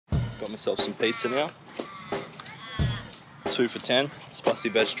Got myself some pizza now. 2 for 10, spicy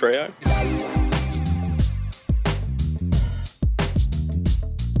veg trio.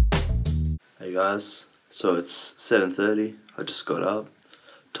 Hey guys, so it's 7:30. I just got up.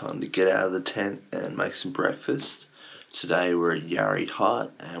 Time to get out of the tent and make some breakfast. Today we're at Yarri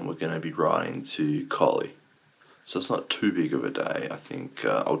Hut and we're going to be riding to Collie. So it's not too big of a day. I think,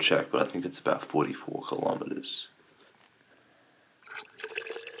 I'll check, but I think it's about 44 kilometers.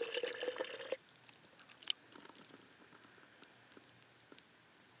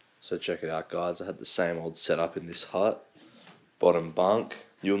 So check it out guys, I had the same old setup in this hut. Bottom bunk.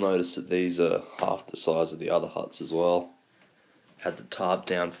 You'll notice that these are half the size of the other huts as well. Had the tarp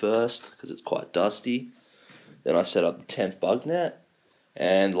down first because it's quite dusty. Then I set up the tent bug net,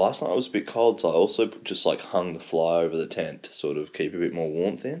 and last night was a bit cold, so I also just like hung the fly over the tent to sort of keep a bit more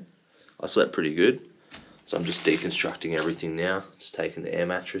warmth in. I slept pretty good, so I'm just deconstructing everything now. Just taking the air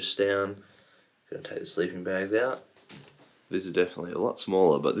mattress down, gonna take the sleeping bags out. These are definitely a lot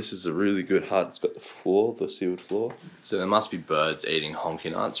smaller, but this is a really good hut. It's got the floor, the sealed floor. So there must be birds eating honky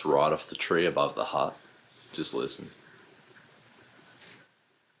nuts right off the tree above the hut. Just listen.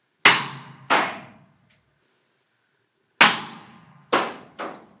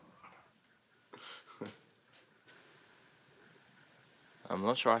 I'm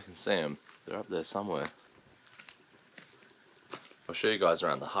not sure I can see them. They're up there somewhere. I'll show you guys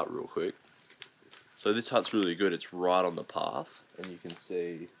around the hut real quick. So this hut's really good. It's right on the path, and you can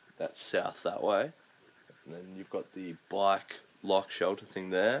see that's south that way. And then you've got the bike lock shelter thing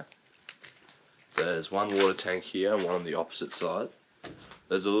there. There's one water tank here and one on the opposite side.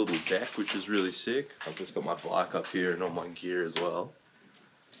 There's a little deck which is really sick. I've just got my bike up here and all my gear as well.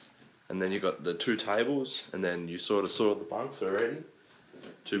 And then you've got the 2 tables, and then you sort of saw the bunks already.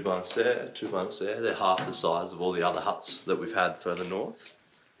 2 bunks there, 2 bunks there. They're half the size of all the other huts that we've had further north.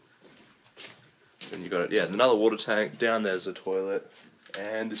 And you got, yeah, another water tank. Down there's a toilet,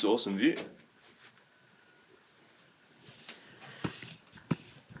 and this awesome view.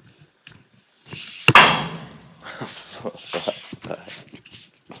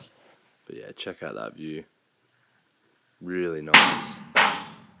 But yeah, check out that view. Really nice.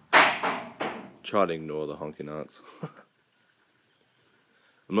 Try to ignore the honky nuts.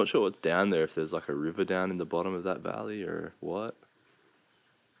 I'm not sure what's down there, if there's like a river down in the bottom of that valley or what.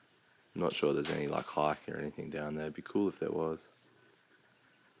 I'm not sure there's any like hike or anything down there. It'd be cool if there was.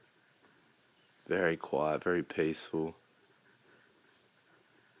 Very quiet, very peaceful.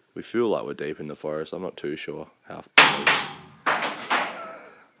 We feel like we're deep in the forest. I'm not too sure how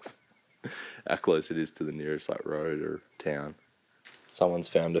close it is to the nearest like road or town. Someone's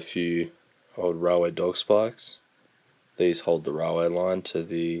found a few old railway dog spikes. These hold the railway line to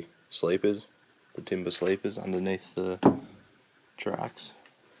the sleepers, the timber sleepers underneath the tracks.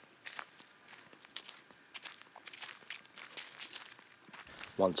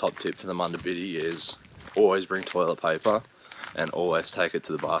 One top tip for the Munda Biddi is always bring toilet paper and always take it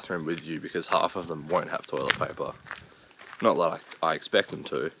to the bathroom with you, because half of them won't have toilet paper. Not like I expect them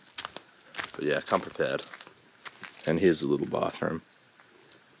to, but yeah, come prepared. And here's the little bathroom.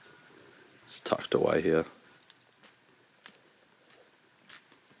 It's tucked away here.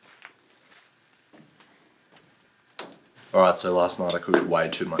 Alright, so last night I cooked way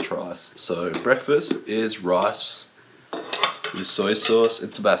too much rice. So breakfast is rice with soy sauce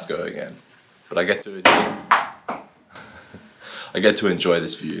and Tabasco again. But I get to enjoy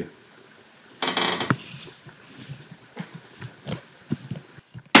this view.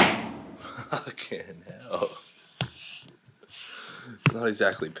 Fucking hell. It's not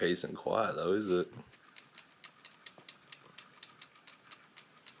exactly peace and quiet though, is it?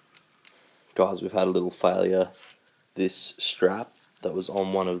 Guys, we've had a little failure. This strap that was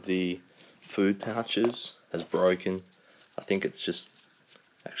on one of the food pouches has broken. I think it's just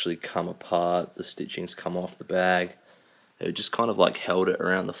actually come apart. The stitching's come off the bag. It just kind of like held it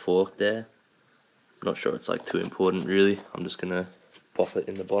around the fork there. I'm not sure it's like too important really. I'm just gonna pop it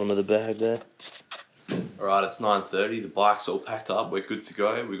in the bottom of the bag there. Alright, it's 9:30. The bike's all packed up. We're good to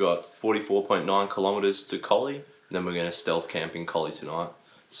go. We got 44.9 kilometers to Collie. And then we're gonna stealth camp in Collie tonight.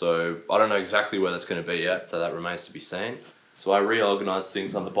 So I don't know exactly where that's going to be yet, so that remains to be seen. So I reorganised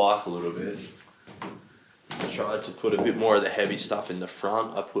things on the bike a little bit. I tried to put a bit more of the heavy stuff in the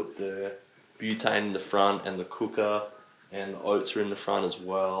front. I put the butane in the front, and the cooker and the oats are in the front as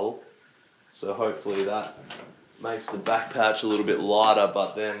well. So hopefully that makes the back pouch a little bit lighter,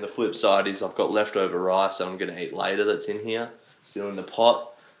 but then the flip side is I've got leftover rice that I'm going to eat later that's in here, still in the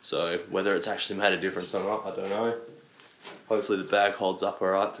pot. So whether it's actually made a difference or not, I don't know. Hopefully the bag holds up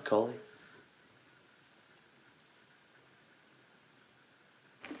alright to Collie.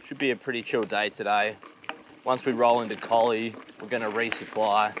 Should be a pretty chill day today. Once we roll into Collie, we're going to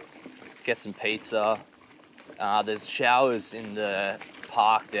resupply, get some pizza. There's showers in the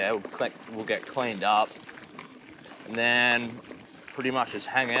park there. We'll get cleaned up. And then pretty much just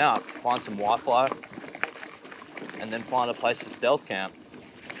hang out, find some Wi-Fi, and then find a place to stealth camp.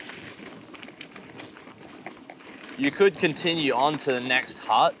 You could continue on to the next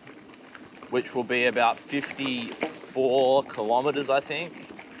hut, which will be about 54 kilometers, I think.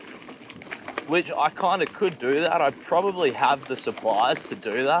 Which I kind of could do that. I probably have the supplies to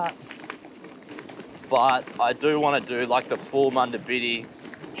do that. But I do want to do like the full Munda Biddi,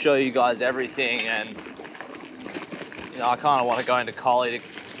 show you guys everything, and you know, I kind of want to go into Collie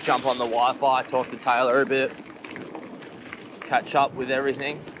to jump on the Wi-Fi, talk to Taylor a bit, catch up with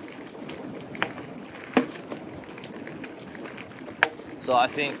everything. So I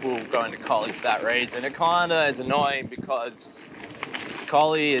think we'll go into Collie for that reason. It kind of is annoying because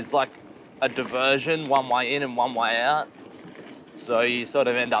Collie is like a diversion, one way in and one way out. So you sort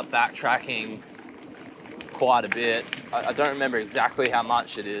of end up backtracking quite a bit. I don't remember exactly how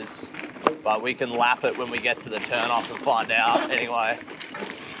much it is, but we can lap it when we get to the turn-off and find out anyway.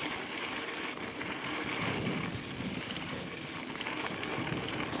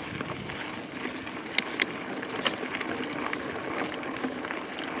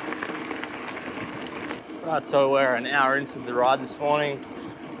 Right, so we're an hour into the ride this morning,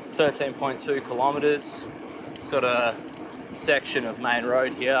 13.2 kilometers. It's got a section of main road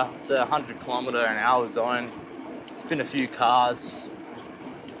here. It's a 100 kilometer an hour zone. It's been a few cars,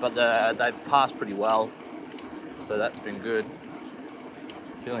 but they passed pretty well, so that's been good.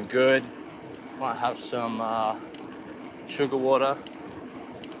 Feeling good. Might have some sugar water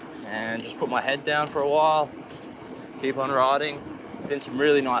and just put my head down for a while, keep on riding. Been some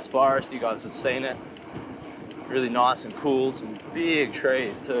really nice forest, you guys have seen it. Really nice and cool, some big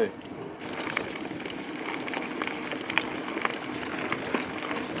trees too.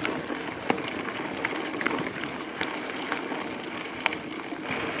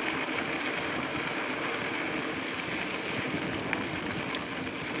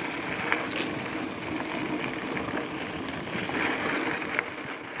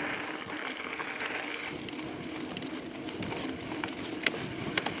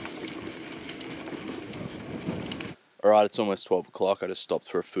 Alright, it's almost 12 o'clock. I just stopped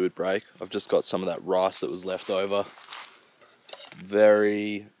for a food break. I've just got some of that rice that was left over.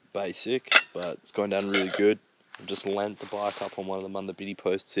 Very basic, but it's going down really good. I've just lent the bike up on one of the Munda Biddi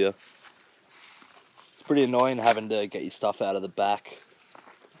posts here. It's pretty annoying having to get your stuff out of the back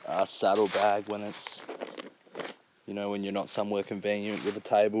saddle bag when it's, you know, when you're not somewhere convenient with a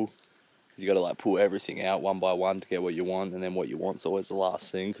table. You got to like pull everything out one by one to get what you want, and then what you want's always the last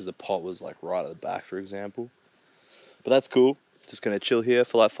thing because the pot was like right at the back, for example. But that's cool. Just going to chill here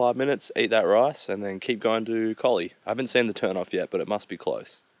for like 5 minutes, eat that rice, and then keep going to Collie. I haven't seen the turn-off yet, but it must be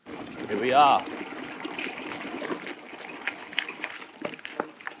close. Here we are.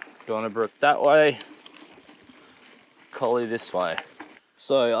 Brook that way, Collie this way.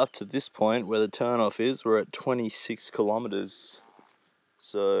 So up to this point where the turn-off is, we're at 26 kilometers.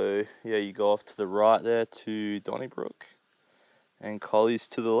 So yeah, you go off to the right there to Donnybrook, and Collie's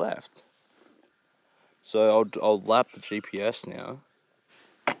to the left. So I'll lap the GPS now.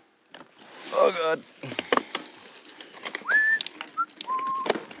 Oh god.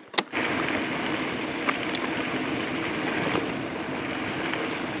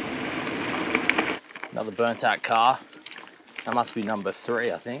 Another burnt out car. That must be number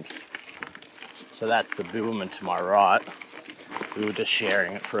 3, I think. So that's the Bibbleman to my right. We were just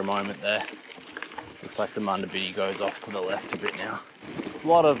sharing it for a moment there. Looks like the Munda Biddi goes off to the left a bit now. There's a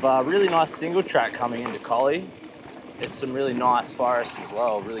lot of really nice single track coming into Collie. It's some really nice forest as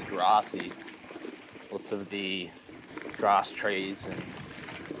well, really grassy. Lots of the grass trees and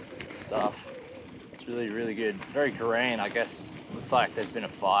stuff. It's really, really good. Very green, I guess. Looks like there's been a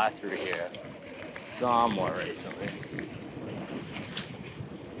fire through here somewhere recently.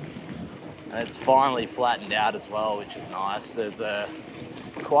 And it's finally flattened out as well, which is nice. There's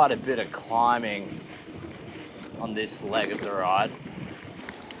quite a bit of climbing on this leg of the ride.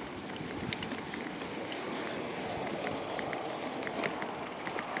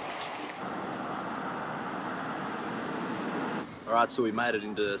 Alright, so we made it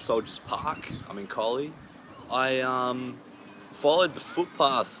into Soldiers Park. I'm in Collie. I followed the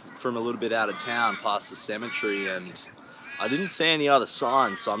footpath from a little bit out of town past the cemetery, and I didn't see any other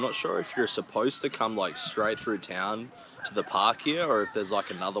signs, so I'm not sure if you're supposed to come like straight through town to the park here or if there's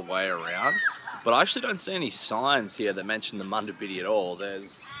like another way around. But I actually don't see any signs here that mention the Munda Biddi at all.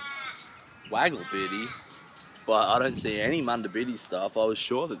 There's Waggle Biddi, but I don't see any Munda Biddi stuff. I was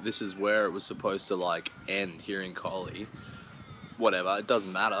sure that this is where it was supposed to like end here in Collie. Whatever, it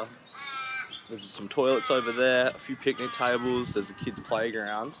doesn't matter. There's some toilets over there, a few picnic tables, there's a kids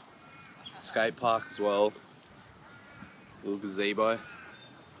playground, skate park as well, little gazebo.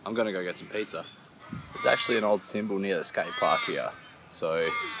 I'm gonna go get some pizza. There's actually an old symbol near the skate park here, so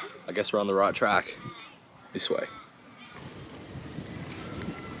I guess we're on the right track. This way.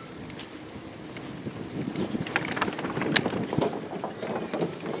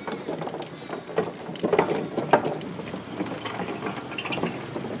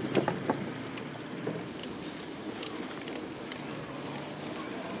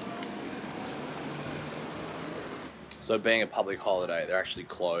 So being a public holiday, they're actually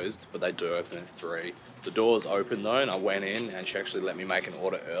closed, but they do open at 3. The door's open though, and I went in and she actually let me make an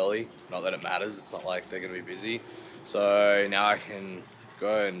order early. Not that it matters, it's not like they're gonna be busy. So now I can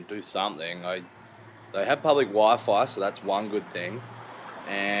go and do something. They have public Wi-Fi, so that's one good thing.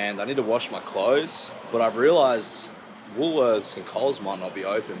 And I need to wash my clothes, but I've realized Woolworths and Coles might not be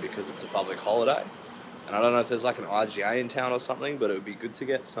open because it's a public holiday. And I don't know if there's like an IGA in town or something, but it would be good to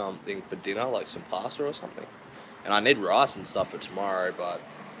get something for dinner, like some pasta or something. And I need rice and stuff for tomorrow, but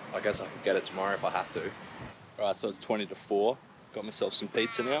I guess I could get it tomorrow if I have to. Alright, so it's 20 to 4. Got myself some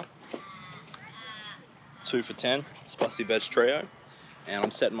pizza now. 2 for 10, spicy veg trio. And I'm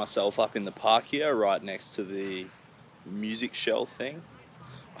setting myself up in the park here, right next to the music shell thing.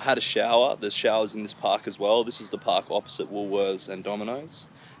 I had a shower. There's showers in this park as well. This is the park opposite Woolworths and Domino's.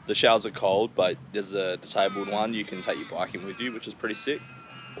 The showers are cold, but there's a disabled one. You can take your bike in with you, which is pretty sick.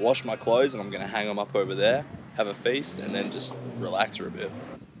 I washed my clothes and I'm going to hang them up over there, have a feast, and then just relax for a bit.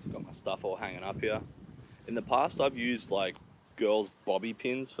 So I've got my stuff all hanging up here. In the past, I've used like girls' bobby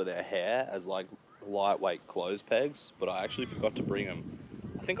pins for their hair as like lightweight clothes pegs, but I actually forgot to bring them.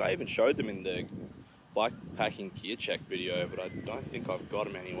 I think I even showed them in the bike packing gear check video, but I don't think I've got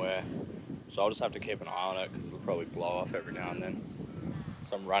them anywhere. So I'll just have to keep an eye on it because it'll probably blow off every now and then.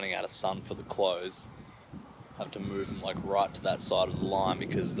 So I'm running out of sun for the clothes. I have to move them like right to that side of the line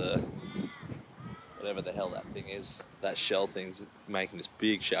because the whatever the hell that thing is, that shell thing's making this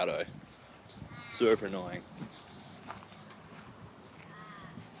big shadow. Super annoying.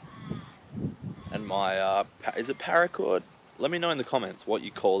 And my, is it paracord? Let me know in the comments what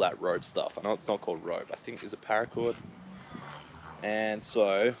you call that rope stuff. I know it's not called rope. I think, is it paracord? And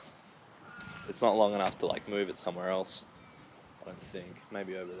so, it's not long enough to like move it somewhere else. I don't think.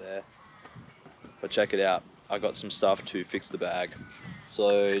 Maybe over there. But check it out. I got some stuff to fix the bag.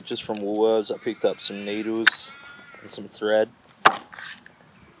 So just from Woolworths, I picked up some needles and some thread.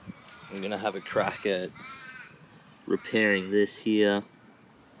 I'm gonna have a crack at repairing this here.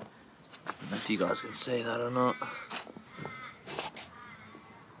 I don't know if you guys can see that or not.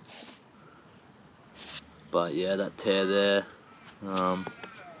 But yeah, that tear there.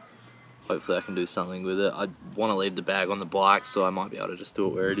 Hopefully I can do something with it. I want to leave the bag on the bike, so I might be able to just do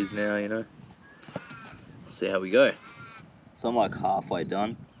it where it is now, you know. See how we go. So I'm like halfway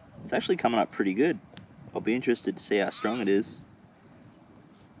done. It's actually coming up pretty good. I'll be interested to see how strong it is.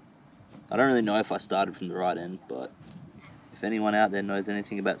 I don't really know if I started from the right end, but if anyone out there knows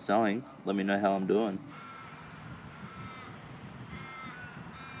anything about sewing, let me know how I'm doing.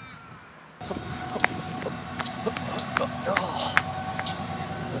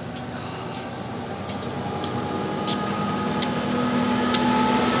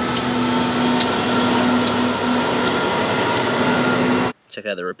 Check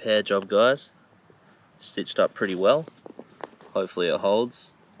out the repair job, guys. Stitched up pretty well. Hopefully it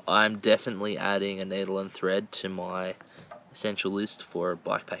holds. I'm definitely adding a needle and thread to my essential list for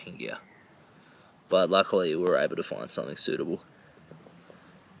bike packing gear. But luckily we were able to find something suitable.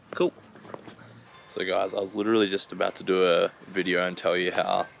 Cool. So guys, I was literally just about to do a video and tell you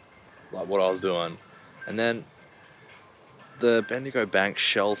how, like what I was doing. And then the Bendigo Bank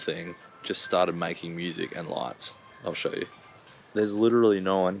shell thing just started making music and lights. I'll show you. There's literally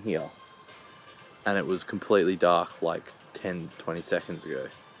no one here. And it was completely dark like 10-20 seconds ago.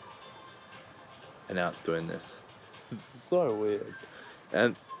 And now it's doing this. It's so weird.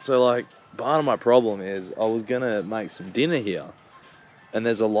 And so like, part of my problem is I was gonna make some dinner here. And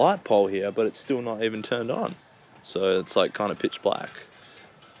there's a light pole here, but it's still not even turned on. So it's like kind of pitch black.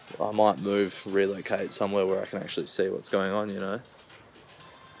 I might move, relocate somewhere where I can actually see what's going on, you know.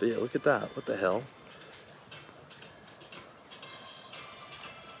 But yeah, look at that. What the hell?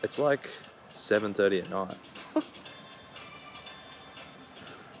 It's like 7:30 at night.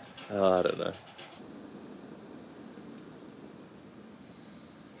 Oh, I don't know.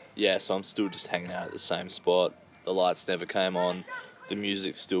 Yeah, so I'm still just hanging out at the same spot. The lights never came on. The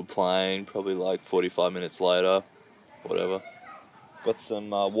music's still playing, probably like 45 minutes later, whatever. Got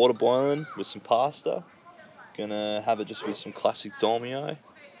some water boiling with some pasta. Gonna have it just with some classic dolmio.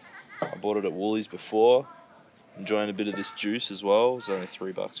 I bought it at Woolies before. Enjoying a bit of this juice as well. It's only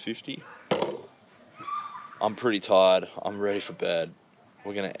 $3.50. I'm pretty tired. I'm ready for bed.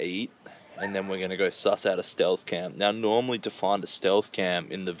 We're gonna eat, and then we're gonna go suss out a stealth camp. Now, normally to find a stealth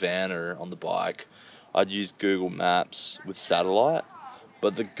camp in the van or on the bike, I'd use Google Maps with satellite.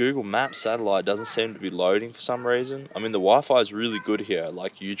 But the Google Maps satellite doesn't seem to be loading for some reason. I mean, the Wi-Fi is really good here,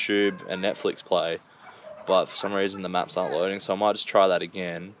 like YouTube and Netflix play. But for some reason, the maps aren't loading. So I might just try that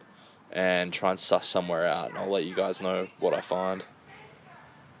again and try and suss somewhere out. And I'll let you guys know what I find.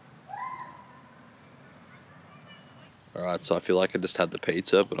 Alright, so I feel like I just had the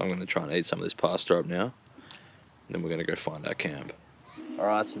pizza, but I'm going to try and eat some of this pasta up now. And then we're going to go find our camp.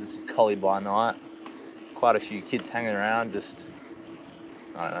 Alright, so this is Collie by night. Quite a few kids hanging around, just,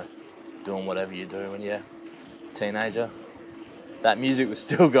 I don't know, doing whatever you do when you're a teenager. That music was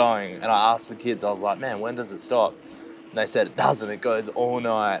still going, and I asked the kids, I was like, man, when does it stop? And they said it doesn't, it goes all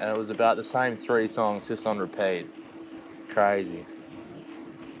night, and it was about the same 3 songs just on repeat. Crazy.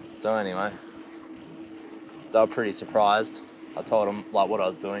 So anyway, they were pretty surprised. I told them like what I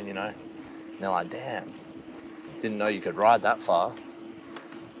was doing, you know, and they're like, damn, didn't know you could ride that far.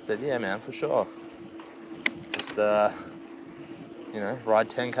 I said, yeah man, for sure. Just, you know, ride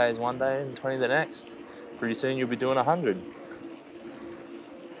 10Ks one day and 20 the next. Pretty soon you'll be doing 100.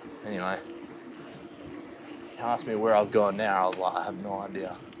 Anyway, he asked me where I was going now. I was like, I have no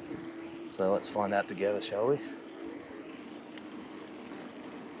idea. So let's find out together, shall we?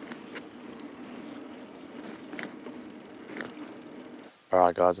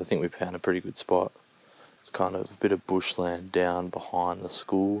 Alright guys, I think we found a pretty good spot. It's kind of a bit of bushland down behind the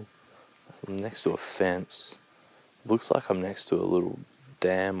school. I'm next to a fence. Looks like I'm next to a little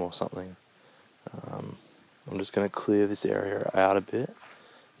dam or something. I'm just going to clear this area out a bit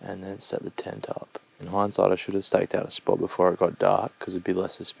and then set the tent up. In hindsight, I should have staked out a spot before it got dark because it'd be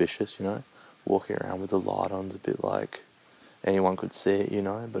less suspicious, you know. Walking around with the light on's a bit like anyone could see it, you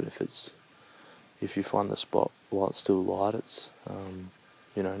know. But if you find the spot while it's still light, it's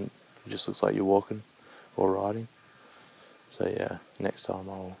you know, it just looks like you're walking or riding. So yeah, next time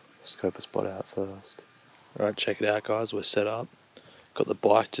I'll scope a spot out first. Alright, check it out guys, we're set up. Got the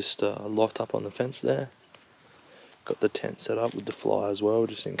bike just locked up on the fence there. Got the tent set up with the fly as well,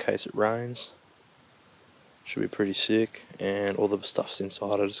 just in case it rains. Should be pretty sick, and all the stuff's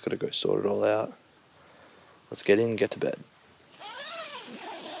inside. I just got to go sort it all out. Let's get in and get to bed.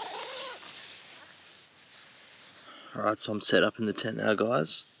 Alright, so I'm set up in the tent now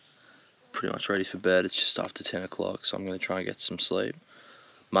guys. Pretty much ready for bed. It's just after 10 o'clock, so I'm going to try and get some sleep.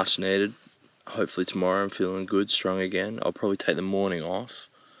 Much needed. Hopefully tomorrow I'm feeling good, strong again. I'll probably take the morning off,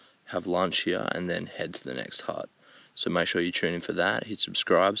 have lunch here, and then head to the next hut. So make sure you tune in for that. Hit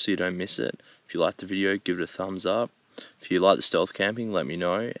subscribe so you don't miss it. If you like the video, give it a thumbs up. If you like the stealth camping, let me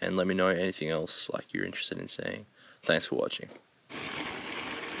know. And let me know anything else like you're interested in seeing. Thanks for watching.